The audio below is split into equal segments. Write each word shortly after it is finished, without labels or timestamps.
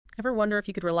Ever wonder if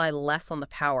you could rely less on the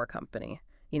power company?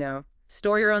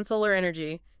 Store your own solar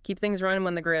energy, keep things running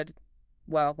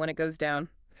when it goes down.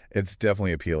 It's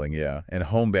definitely appealing, yeah. And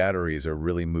home batteries are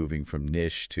really moving from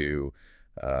niche to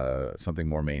something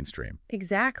more mainstream.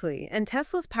 Exactly. And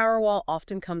Tesla's Powerwall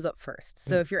often comes up first.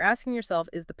 So if you're asking yourself,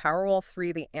 is the Powerwall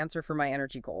 3 the answer for my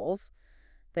energy goals?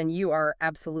 Then you are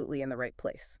absolutely in the right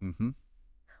place. Mm-hmm.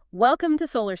 Welcome to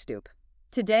Solar Stoop.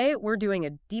 Today, we're doing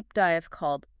a deep dive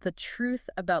called The Truth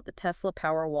About the Tesla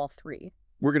Powerwall 3.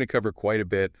 We're going to cover quite a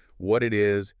bit, what it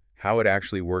is, how it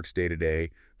actually works day to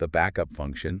day, the backup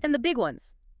function. And the big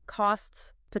ones,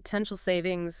 costs, potential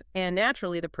savings, and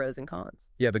naturally the pros and cons.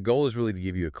 Yeah, the goal is really to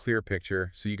give you a clear picture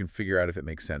so you can figure out if it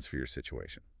makes sense for your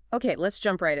situation. Okay, let's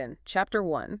jump right in. Chapter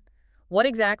 1. What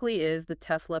exactly is the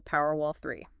Tesla Powerwall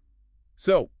 3?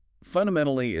 So,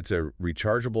 fundamentally, it's a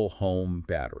rechargeable home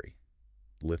battery,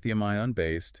 lithium-ion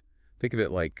based. Think of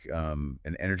it like an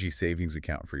energy savings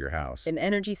account for your house. An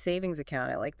energy savings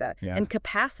account, I like that. Yeah. And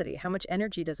capacity, how much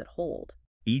energy does it hold?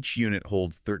 Each unit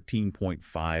holds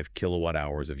 13.5 kilowatt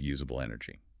hours of usable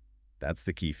energy. That's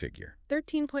the key figure.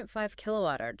 13.5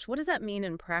 kilowatt hours. What does that mean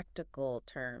in practical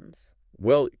terms?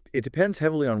 Well, it depends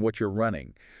heavily on what you're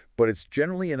running, but it's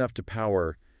generally enough to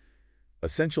power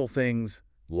essential things,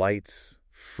 lights,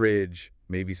 fridge,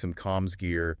 maybe some comms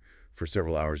gear for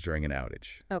several hours during an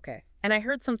outage. Okay. And I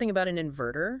heard something about an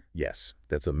inverter. Yes,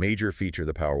 that's a major feature of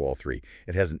the Powerwall 3.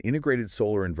 It has an integrated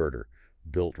solar inverter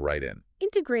built right in.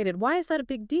 Integrated, why is that a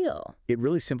big deal? It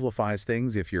really simplifies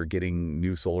things if you're getting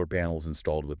new solar panels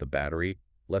installed with the battery,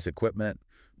 less equipment,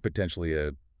 potentially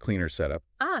a cleaner setup.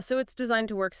 So it's designed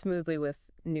to work smoothly with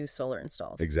new solar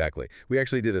installs. Exactly. We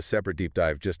actually did a separate deep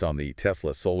dive just on the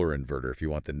Tesla solar inverter if you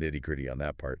want the nitty-gritty on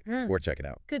that part. Worth checking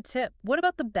out. Good tip. What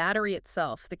about the battery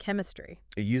itself, the chemistry?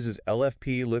 It uses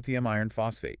LFP lithium iron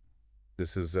phosphate.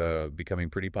 This is becoming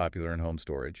pretty popular in home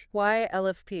storage. Why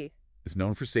LFP? It's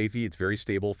known for safety, it's very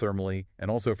stable thermally,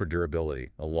 and also for durability,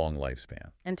 a long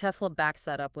lifespan. And Tesla backs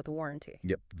that up with a warranty.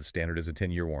 Yep, the standard is a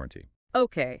 10-year warranty.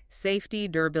 Okay, safety,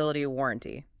 durability,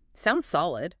 warranty. Sounds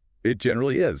solid. It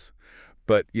generally is.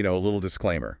 But, a little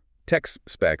disclaimer. Tech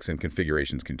specs and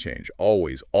configurations can change.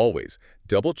 Always, always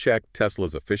double-check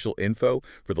Tesla's official info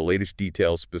for the latest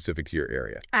details specific to your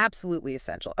area. Absolutely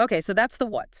essential. Okay, so that's the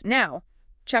what's. Now,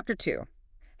 Chapter 2.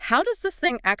 How does this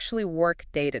thing actually work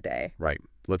day to day? Right.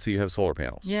 Let's say you have solar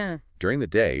panels. Yeah. During the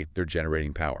day, they're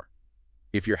generating power.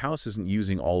 If your house isn't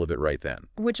using all of it right then.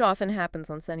 Which often happens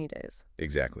on sunny days.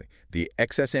 Exactly. The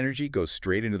excess energy goes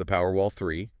straight into the Powerwall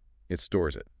 3. It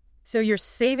stores it. So you're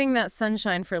saving that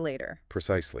sunshine for later.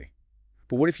 Precisely.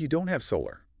 But what if you don't have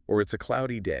solar, or it's a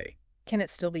cloudy day? Can it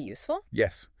still be useful?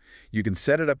 Yes. You can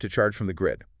set it up to charge from the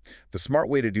grid. The smart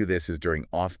way to do this is during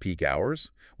off-peak hours,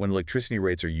 when electricity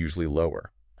rates are usually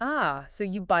lower. So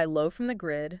you buy low from the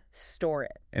grid, store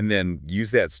it. And then use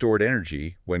that stored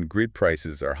energy when grid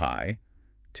prices are high,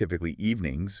 typically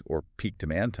evenings or peak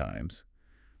demand times,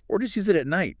 or just use it at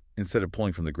night instead of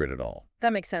pulling from the grid at all.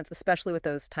 That makes sense, especially with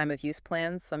those time-of-use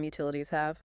plans some utilities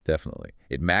have. Definitely.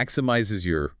 It maximizes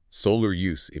your solar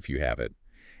use if you have it,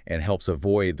 and helps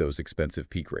avoid those expensive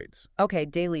peak rates. Okay,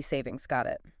 daily savings, got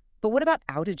it. But what about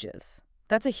outages?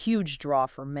 That's a huge draw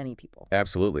for many people.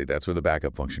 Absolutely. That's where the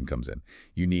backup function comes in.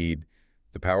 You need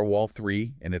the Powerwall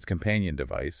 3 and its companion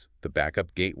device, the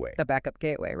backup gateway. The backup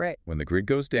gateway, right. When the grid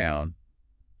goes down,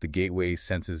 the gateway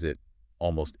senses it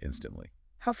almost instantly.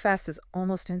 How fast is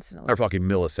almost instantly? We're talking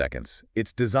milliseconds.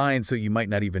 It's designed so you might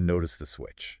not even notice the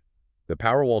switch. The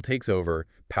Powerwall takes over,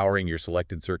 powering your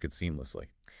selected circuit seamlessly.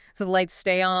 So the lights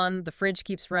stay on, the fridge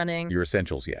keeps running. Your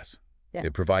essentials, yes. Yeah.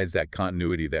 It provides that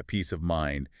continuity, that peace of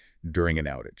mind during an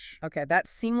outage. Okay, that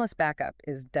seamless backup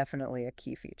is definitely a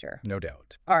key feature. No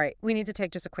doubt. All right, we need to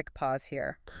take just a quick pause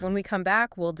here. When we come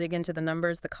back, we'll dig into the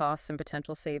numbers, the costs, and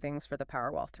potential savings for the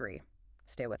Powerwall 3.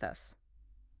 Stay with us.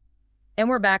 And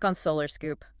we're back on Solar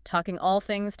Scoop, talking all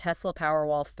things Tesla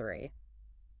Powerwall 3.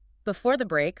 Before the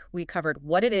break, we covered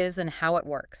what it is and how it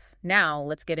works. Now,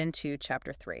 let's get into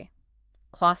Chapter 3.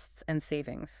 Costs and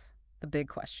savings, the big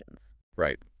questions.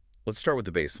 Right. Let's start with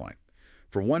the baseline.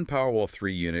 For one Powerwall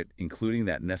 3 unit, including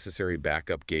that necessary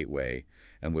backup gateway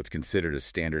and what's considered a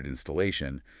standard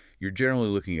installation, you're generally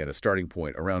looking at a starting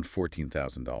point around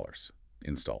 $14,000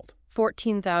 installed.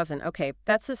 $14,000. Okay,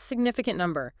 that's a significant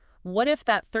number. What if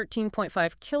that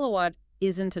 13.5 kilowatt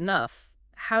isn't enough?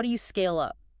 How do you scale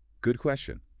up? Good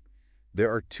question.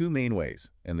 There are two main ways,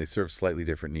 and they serve slightly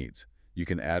different needs. You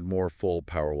can add more full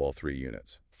Powerwall 3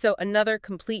 units. So another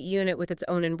complete unit with its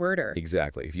own inverter.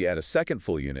 Exactly. If you add a second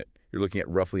full unit, you're looking at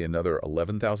roughly another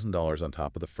 $11,000 on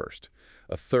top of the first.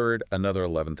 A third, another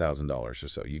 $11,000 or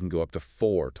so. You can go up to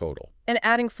 4 total. And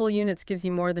adding full units gives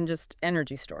you more than just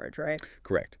energy storage, right?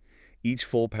 Correct. Each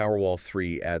full Powerwall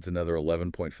 3 adds another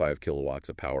 11.5 kilowatts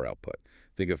of power output.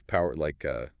 Think of power like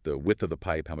the width of the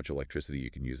pipe, how much electricity you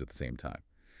can use at the same time.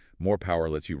 More power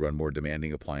lets you run more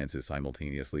demanding appliances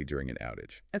simultaneously during an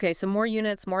outage. Okay, so more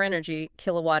units, more energy,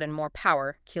 kilowatt, and more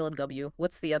power, kiloW.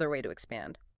 What's the other way to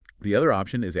expand? The other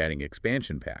option is adding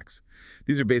expansion packs.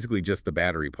 These are basically just the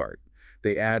battery part.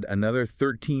 They add another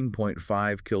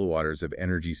 13.5 kilowatts of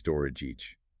energy storage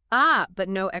each. Ah, but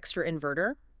no extra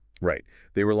inverter? Right.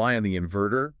 They rely on the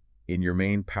inverter in your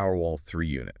main Powerwall 3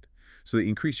 unit. So they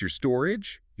increase your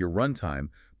storage, your runtime,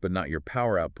 but not your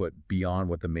power output beyond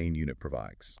what the main unit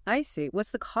provides. I see.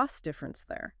 What's the cost difference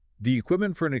there? The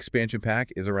equipment for an expansion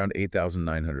pack is around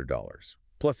 $8,900.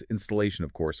 Plus installation,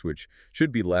 of course, which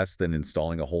should be less than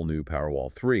installing a whole new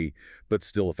Powerwall 3, but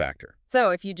still a factor.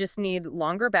 So if you just need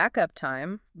longer backup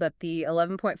time, but the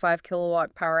 11.5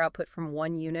 kilowatt power output from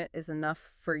one unit is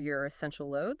enough for your essential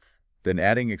loads? Then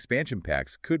adding expansion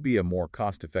packs could be a more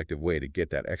cost-effective way to get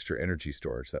that extra energy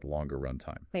storage, that longer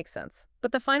runtime. Makes sense.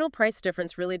 But the final price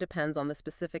difference really depends on the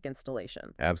specific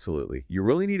installation. Absolutely. You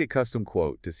really need a custom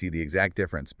quote to see the exact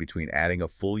difference between adding a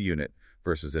full unit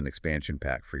versus an expansion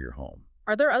pack for your home.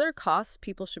 Are there other costs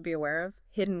people should be aware of?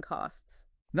 Hidden costs?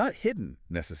 Not hidden,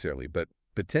 necessarily, but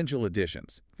potential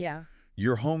additions. Yeah.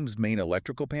 Your home's main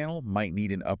electrical panel might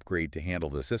need an upgrade to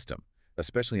handle the system,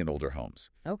 especially in older homes.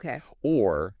 Okay.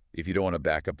 Or, if you don't want to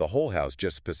back up the whole house,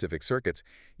 just specific circuits,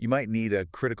 you might need a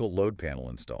critical load panel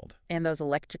installed. And those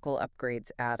electrical upgrades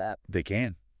add up. They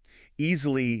can.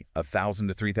 Easily $1,000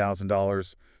 to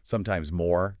 $3,000, sometimes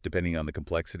more, depending on the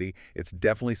complexity. It's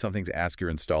definitely something to ask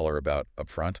your installer about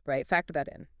upfront. Right, factor that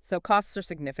in. So costs are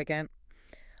significant.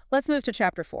 Let's move to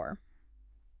Chapter 4.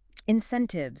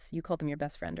 Incentives. You called them your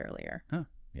best friend earlier. Huh.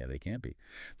 Yeah, they can be.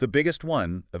 The biggest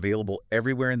one, available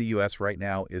everywhere in the U.S. right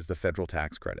now, is the federal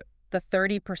tax credit. The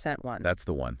 30% one. That's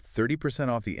the one. 30%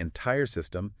 off the entire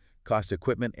system, cost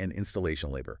equipment and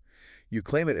installation labor. You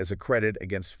claim it as a credit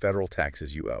against federal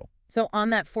taxes you owe. So on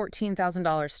that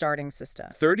 $14,000 starting system.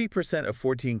 30% of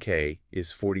 $14K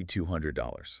is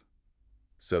 $4,200.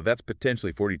 So that's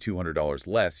potentially $4,200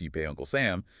 less you pay Uncle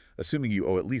Sam, assuming you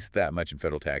owe at least that much in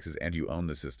federal taxes and you own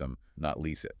the system, not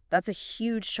lease it. That's a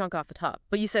huge chunk off the top.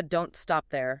 But you said don't stop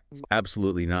there.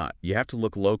 Absolutely not. You have to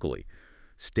look locally.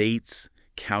 States,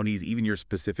 counties, even your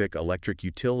specific electric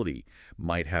utility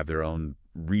might have their own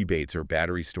rebates or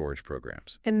battery storage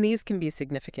programs. And these can be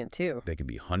significant too. They can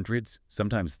be hundreds,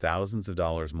 sometimes thousands of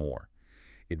dollars more.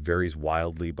 It varies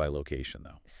wildly by location,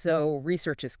 though. So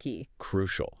research is key.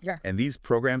 Crucial. Yeah. And these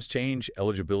programs change,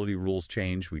 eligibility rules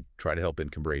change. We try to help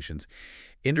integrations.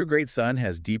 Integrate Sun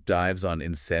has deep dives on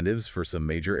incentives for some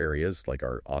major areas, like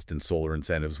our Austin Solar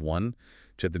Incentives 1.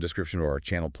 Check the description of our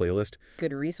channel playlist.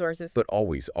 Good resources. But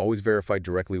always verify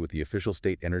directly with the official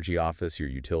state energy office, your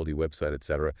utility website,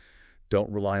 etc.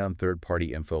 Don't rely on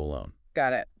third-party info alone.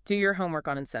 Got it. Do your homework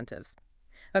on incentives.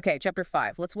 Okay, Chapter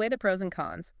 5. Let's weigh the pros and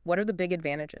cons. What are the big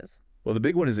advantages? Well, the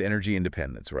big one is energy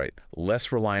independence, right? Less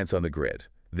reliance on the grid.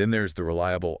 Then there's the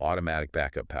reliable automatic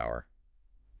backup power.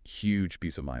 Huge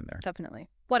peace of mind there. Definitely.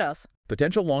 What else?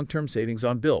 Potential long-term savings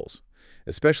on bills,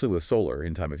 especially with solar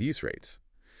in time of use rates.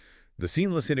 The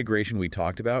seamless integration we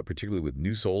talked about, particularly with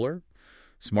new solar.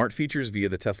 Smart features via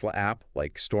the Tesla app,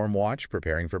 like Storm Watch,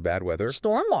 preparing for bad weather.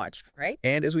 Storm Watch, right?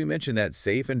 And as we mentioned, that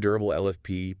safe and durable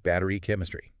LFP battery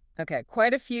chemistry. Okay,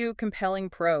 quite a few compelling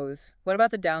pros. What about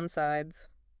the downsides?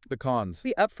 The cons.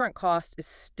 The upfront cost is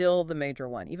still the major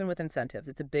one, even with incentives.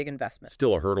 It's a big investment.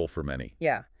 Still a hurdle for many.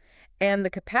 Yeah. And the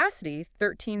capacity,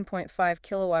 13.5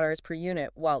 kilowatt hours per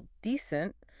unit, while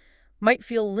decent, might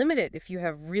feel limited if you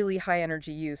have really high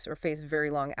energy use or face very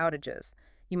long outages.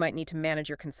 You might need to manage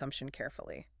your consumption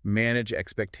carefully. Manage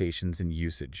expectations and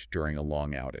usage during a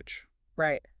long outage.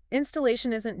 Right.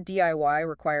 Installation isn't DIY,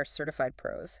 requires certified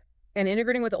pros. And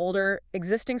integrating with older,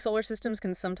 existing solar systems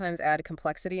can sometimes add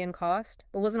complexity and cost.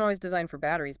 It wasn't always designed for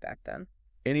batteries back then.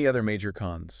 Any other major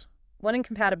cons? One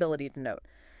incompatibility to note.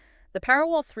 The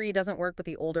Powerwall 3 doesn't work with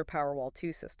the older Powerwall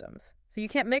 2 systems. So you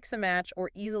can't mix and match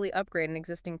or easily upgrade an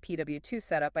existing PW2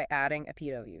 setup by adding a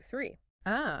PW3.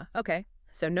 Ah, okay.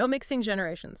 So no mixing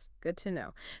generations. Good to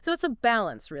know. So it's a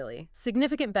balance, really.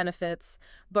 Significant benefits,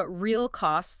 but real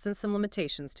costs and some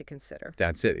limitations to consider.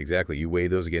 That's it, exactly. You weigh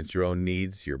those against your own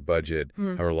needs, your budget,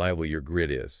 how reliable your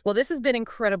grid is. Well, this has been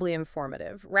incredibly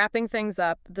informative. Wrapping things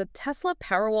up, the Tesla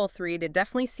Powerwall 3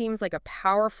 definitely seems like a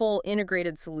powerful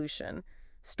integrated solution.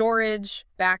 Storage,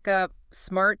 backup,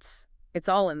 smarts, It's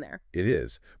all in there. It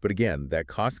is. But again, that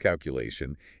cost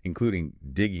calculation, including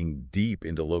digging deep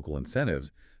into local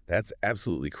incentives, that's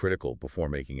absolutely critical before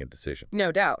making a decision.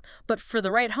 No doubt. But for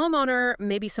the right homeowner,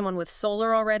 maybe someone with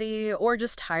solar already, or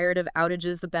just tired of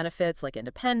outages, the benefits like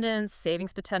independence,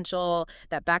 savings potential,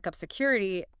 that backup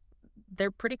security,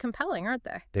 they're pretty compelling, aren't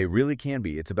they? They really can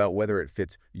be. It's about whether it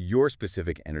fits your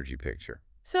specific energy picture.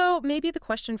 So maybe the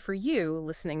question for you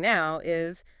listening now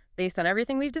is, based on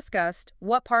everything we've discussed,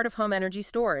 what part of home energy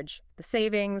storage, the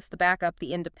savings, the backup,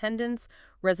 the independence,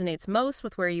 resonates most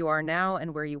with where you are now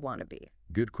and where you want to be?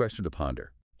 Good question to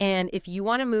ponder. And if you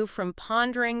want to move from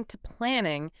pondering to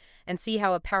planning and see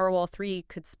how a Powerwall 3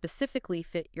 could specifically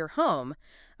fit your home,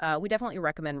 we definitely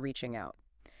recommend reaching out.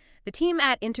 The team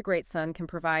at Integrate Sun can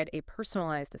provide a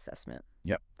personalized assessment.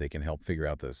 Yep, they can help figure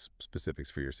out the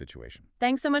specifics for your situation.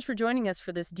 Thanks so much for joining us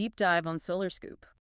for this deep dive on Solar Scoop.